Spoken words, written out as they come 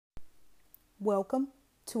Welcome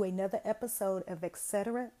to another episode of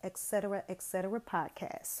Etc.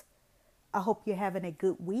 podcast. I hope you're having a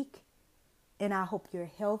good week and I hope you're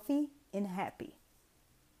healthy and happy.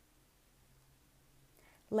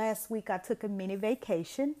 Last week I took a mini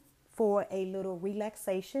vacation for a little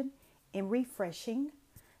relaxation and refreshing.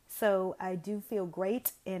 So I do feel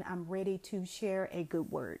great and I'm ready to share a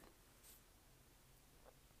good word.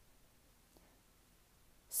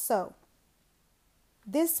 So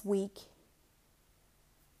this week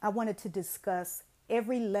I wanted to discuss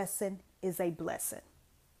every lesson is a blessing.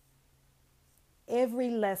 Every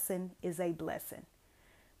lesson is a blessing.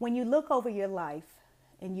 When you look over your life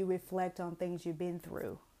and you reflect on things you've been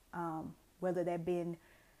through, whether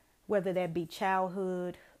that be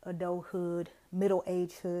childhood, adulthood, middle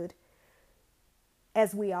agehood,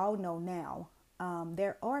 as we all know now,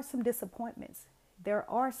 there are some disappointments. There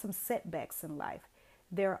are some setbacks in life.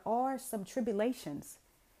 There are some tribulations.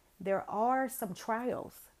 There are some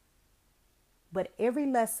trials. But every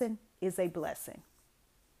lesson is a blessing.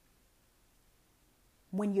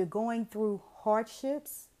 When you're going through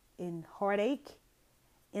hardships and heartache,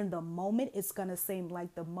 in the moment, it's going to seem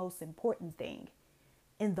like the most important thing.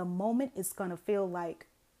 In the moment, it's going to feel like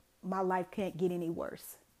my life can't get any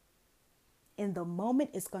worse. In the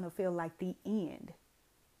moment, it's going to feel like the end.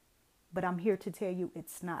 But I'm here to tell you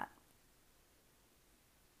it's not.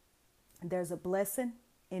 There's a blessing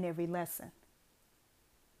in every lesson.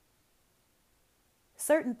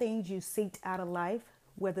 Certain things you seeked out of life,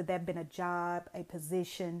 whether that been a job, a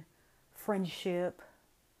position, friendship,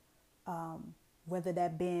 whether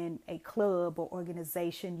that been a club or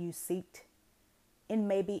organization you seeked, and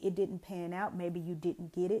maybe it didn't pan out, maybe you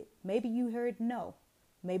didn't get it, maybe you heard no,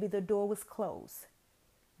 maybe the door was closed.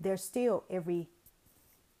 There's still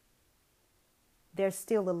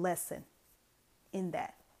a lesson in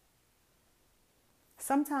that.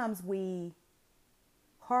 Sometimes we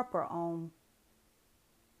harper on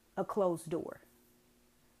a closed door.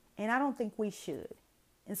 And I don't think we should.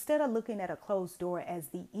 Instead of looking at a closed door as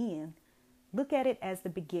the end, look at it as the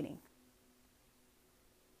beginning.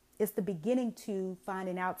 It's the beginning to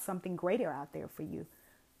finding out something greater out there for you.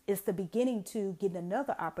 It's the beginning to getting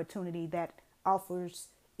another opportunity that offers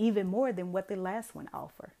even more than what the last one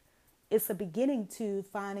offered. It's a beginning to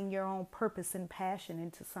finding your own purpose and passion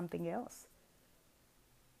into something else.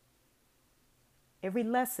 Every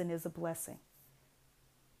lesson is a blessing.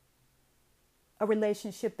 A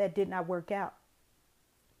relationship that did not work out.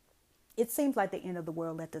 It seems like the end of the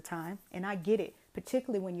world at the time, and I get it,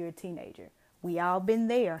 particularly when you're a teenager. We all been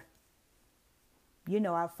there. You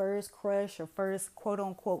know, our first crush or first quote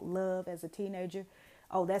unquote love as a teenager.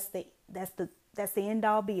 Oh, that's the end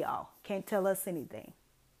all be all. Can't tell us anything.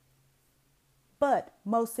 But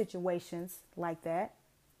most situations like that,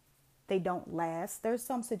 they don't last. There's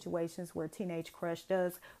some situations where teenage crush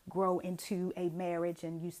does grow into a marriage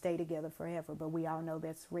and you stay together forever, but we all know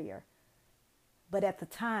that's rare. But at the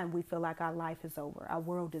time, we feel like our life is over. Our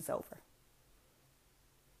world is over.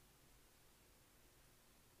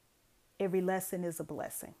 Every lesson is a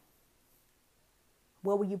blessing.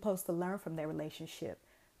 What were you supposed to learn from that relationship?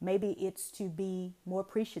 Maybe it's to be more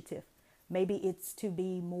appreciative. Maybe it's to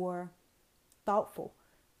be more thoughtful.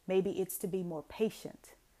 Maybe it's to be more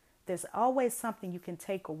patient. There's always something you can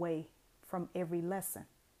take away from every lesson.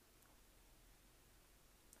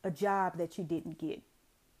 A job that you didn't get.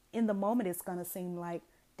 In the moment, it's going to seem like,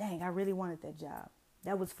 dang, I really wanted that job.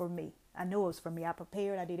 That was for me. I know it was for me. I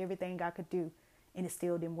prepared. I did everything I could do, and it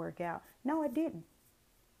still didn't work out. No, it didn't.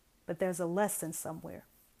 But there's a lesson somewhere.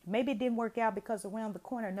 Maybe it didn't work out because around the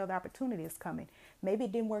corner, another opportunity is coming. Maybe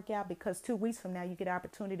it didn't work out because 2 weeks from now, you get an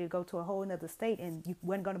opportunity to go to a whole other state, and you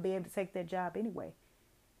weren't going to be able to take that job anyway.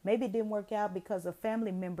 Maybe it didn't work out because a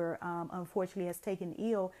family member, unfortunately, has taken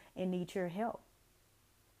ill and needs your help.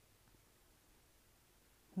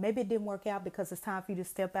 Maybe it didn't work out because it's time for you to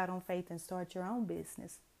step out on faith and start your own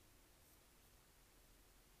business.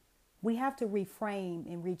 We have to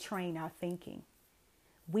reframe and retrain our thinking.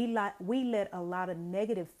 We let a lot of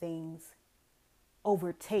negative things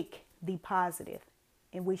overtake the positive,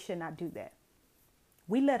 and we should not do that.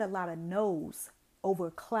 We let a lot of no's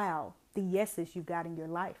overcloud the yeses you've got in your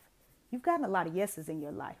life. You've gotten a lot of yeses in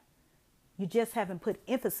your life. You just haven't put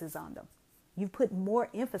emphasis on them. You've put more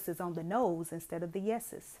emphasis on the no's instead of the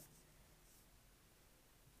yeses.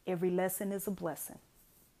 Every lesson is a blessing.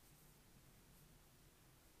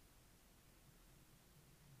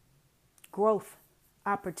 Growth,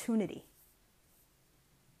 opportunity.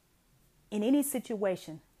 In any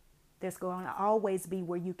situation, there's going to always be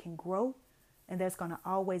where you can grow, and there's going to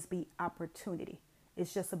always be opportunity.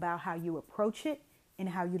 It's just about how you approach it and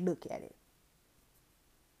how you look at it.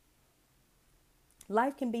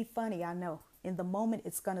 Life can be funny, I know. In the moment,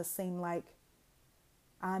 it's going to seem like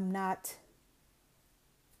I'm not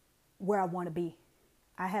where I want to be.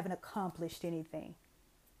 I haven't accomplished anything.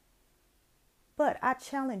 But I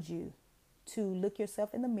challenge you to look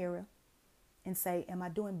yourself in the mirror and say, am I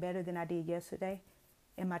doing better than I did yesterday?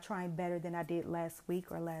 Am I trying better than I did last week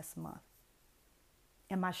or last month?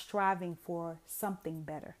 Am I striving for something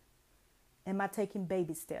better? Am I taking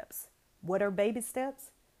baby steps? What are baby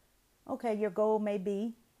steps? Okay, your goal may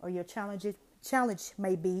be, or your challenge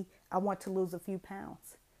may be, I want to lose a few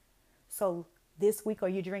pounds. So this week, are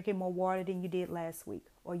you drinking more water than you did last week?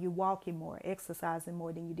 Or you walking more, exercising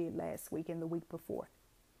more than you did last week and the week before?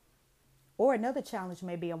 Or another challenge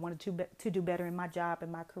may be, I wanted to do better in my job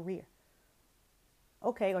and my career.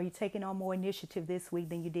 Okay, are you taking on more initiative this week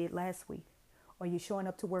than you did last week? Are you showing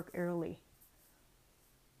up to work early?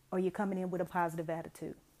 Are you coming in with a positive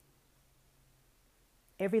attitude?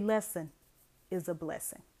 Every lesson is a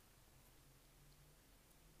blessing.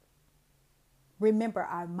 Remember,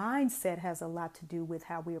 our mindset has a lot to do with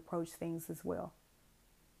how we approach things as well.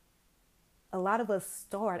 A lot of us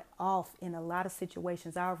start off in a lot of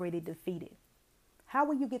situations already defeated. How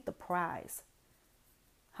will you get the prize?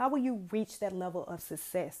 How will you reach that level of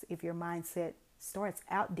success if your mindset starts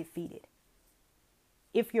out defeated?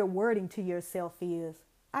 If your wording to yourself is,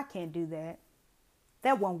 I can't do that.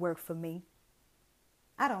 That won't work for me.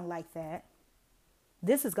 I don't like that.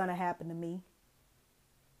 This is going to happen to me.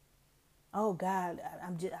 Oh God,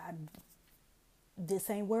 this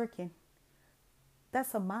ain't working.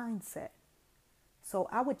 That's a mindset. So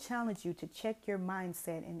I would challenge you to check your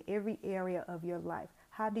mindset in every area of your life.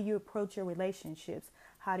 How do you approach your relationships?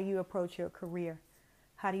 How do you approach your career?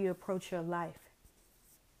 How do you approach your life?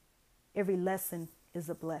 Every lesson is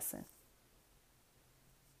a blessing.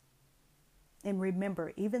 And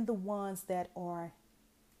remember, even the ones that are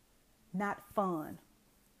not fun,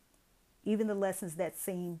 even the lessons that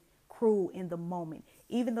seem cruel in the moment,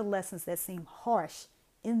 even the lessons that seem harsh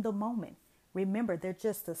in the moment, remember, they're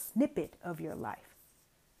just a snippet of your life.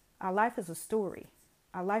 Our life is a story.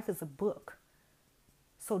 Our life is a book.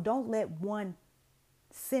 So don't let one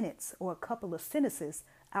sentence or a couple of sentences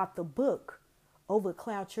out the book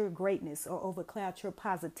overcloud your greatness or overcloud your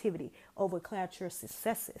positivity, overcloud your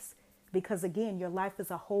successes. Because again, your life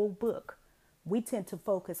is a whole book. We tend to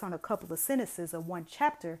focus on a couple of sentences of one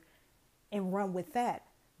chapter and run with that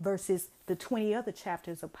versus the 20 other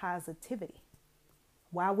chapters of positivity.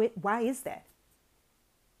 Why is that?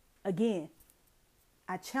 Again,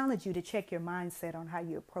 I challenge you to check your mindset on how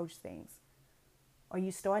you approach things. Are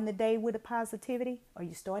you starting the day with a positivity? Are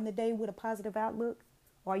you starting the day with a positive outlook?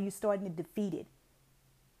 Or are you starting to defeat it?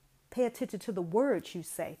 Pay attention to the words you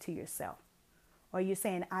say to yourself. Are you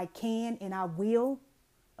saying, I can and I will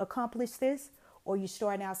accomplish this? Or you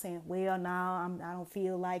starting out saying, well, no, I don't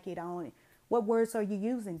feel like it. What words are you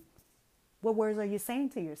using? What words are you saying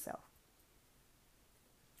to yourself?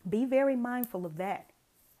 Be very mindful of that.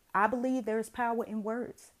 I believe there's power in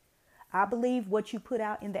words. I believe what you put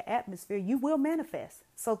out in the atmosphere, you will manifest.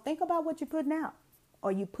 So think about what you're putting out.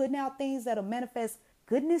 Are you putting out things that'll manifest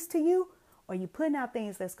goodness to you? Or are you putting out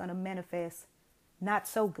things that's going to manifest not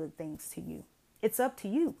so good things to you? It's up to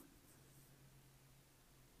you.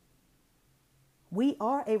 We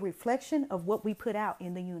are a reflection of what we put out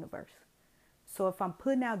in the universe. So if I'm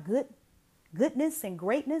putting out goodness and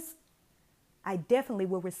greatness, I definitely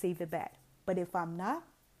will receive it back. But if I'm not,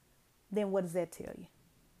 then what does that tell you?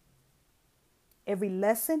 Every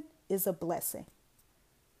lesson is a blessing.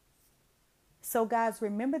 So guys,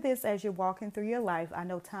 remember this as you're walking through your life. I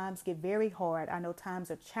know times get very hard. I know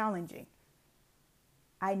times are challenging.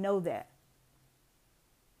 I know that.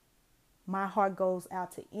 My heart goes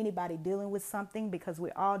out to anybody dealing with something because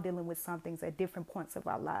we're all dealing with some things at different points of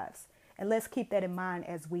our lives. And let's keep that in mind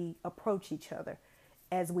as we approach each other,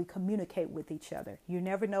 as we communicate with each other. You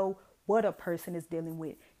never know what a person is dealing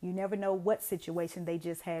with. You never know what situation they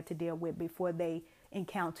just had to deal with before they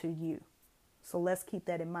encounter you. So let's keep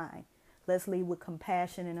that in mind. Let's lead with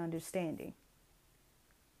compassion and understanding.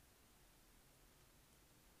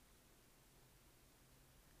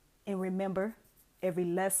 And remember, every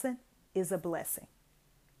lesson is a blessing.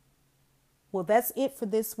 Well, that's it for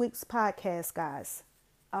this week's podcast, guys.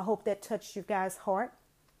 I hope that touched your guys' heart.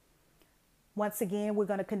 Once again, we're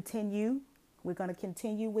going to continue. We're going to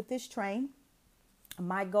continue with this train.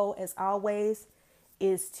 My goal, as always,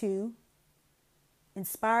 is to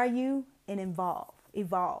inspire you and evolve.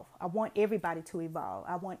 I want everybody to evolve.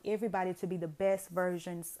 I want everybody to be the best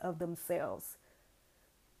versions of themselves.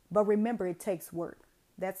 But remember, it takes work.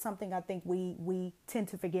 That's something I think we tend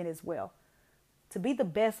to forget as well. To be the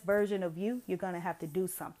best version of you, you're going to have to do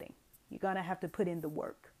something. You're going to have to put in the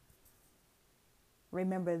work.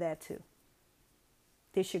 Remember that too.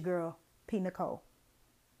 This your girl, P. Nicole.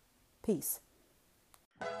 Peace.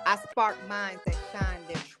 I spark minds that shine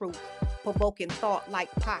their truth, provoking thought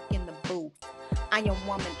like Pac in the booth. I am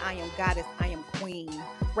woman, I am goddess, I am queen,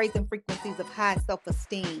 raising frequencies of high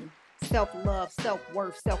self-esteem, self-love,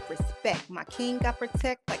 self-worth, self-respect. My king I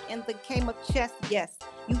protect like in the game of chess. Yes,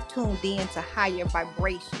 you tuned in to higher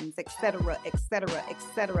vibrations, etc., etc.,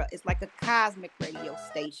 etc. It's like a cosmic radio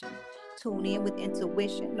station. Tune in with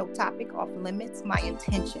intuition, no topic off limits, my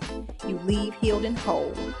intention. You leave healed and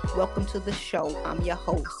whole. Welcome to the show. I'm your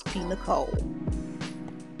host, P. Nicole.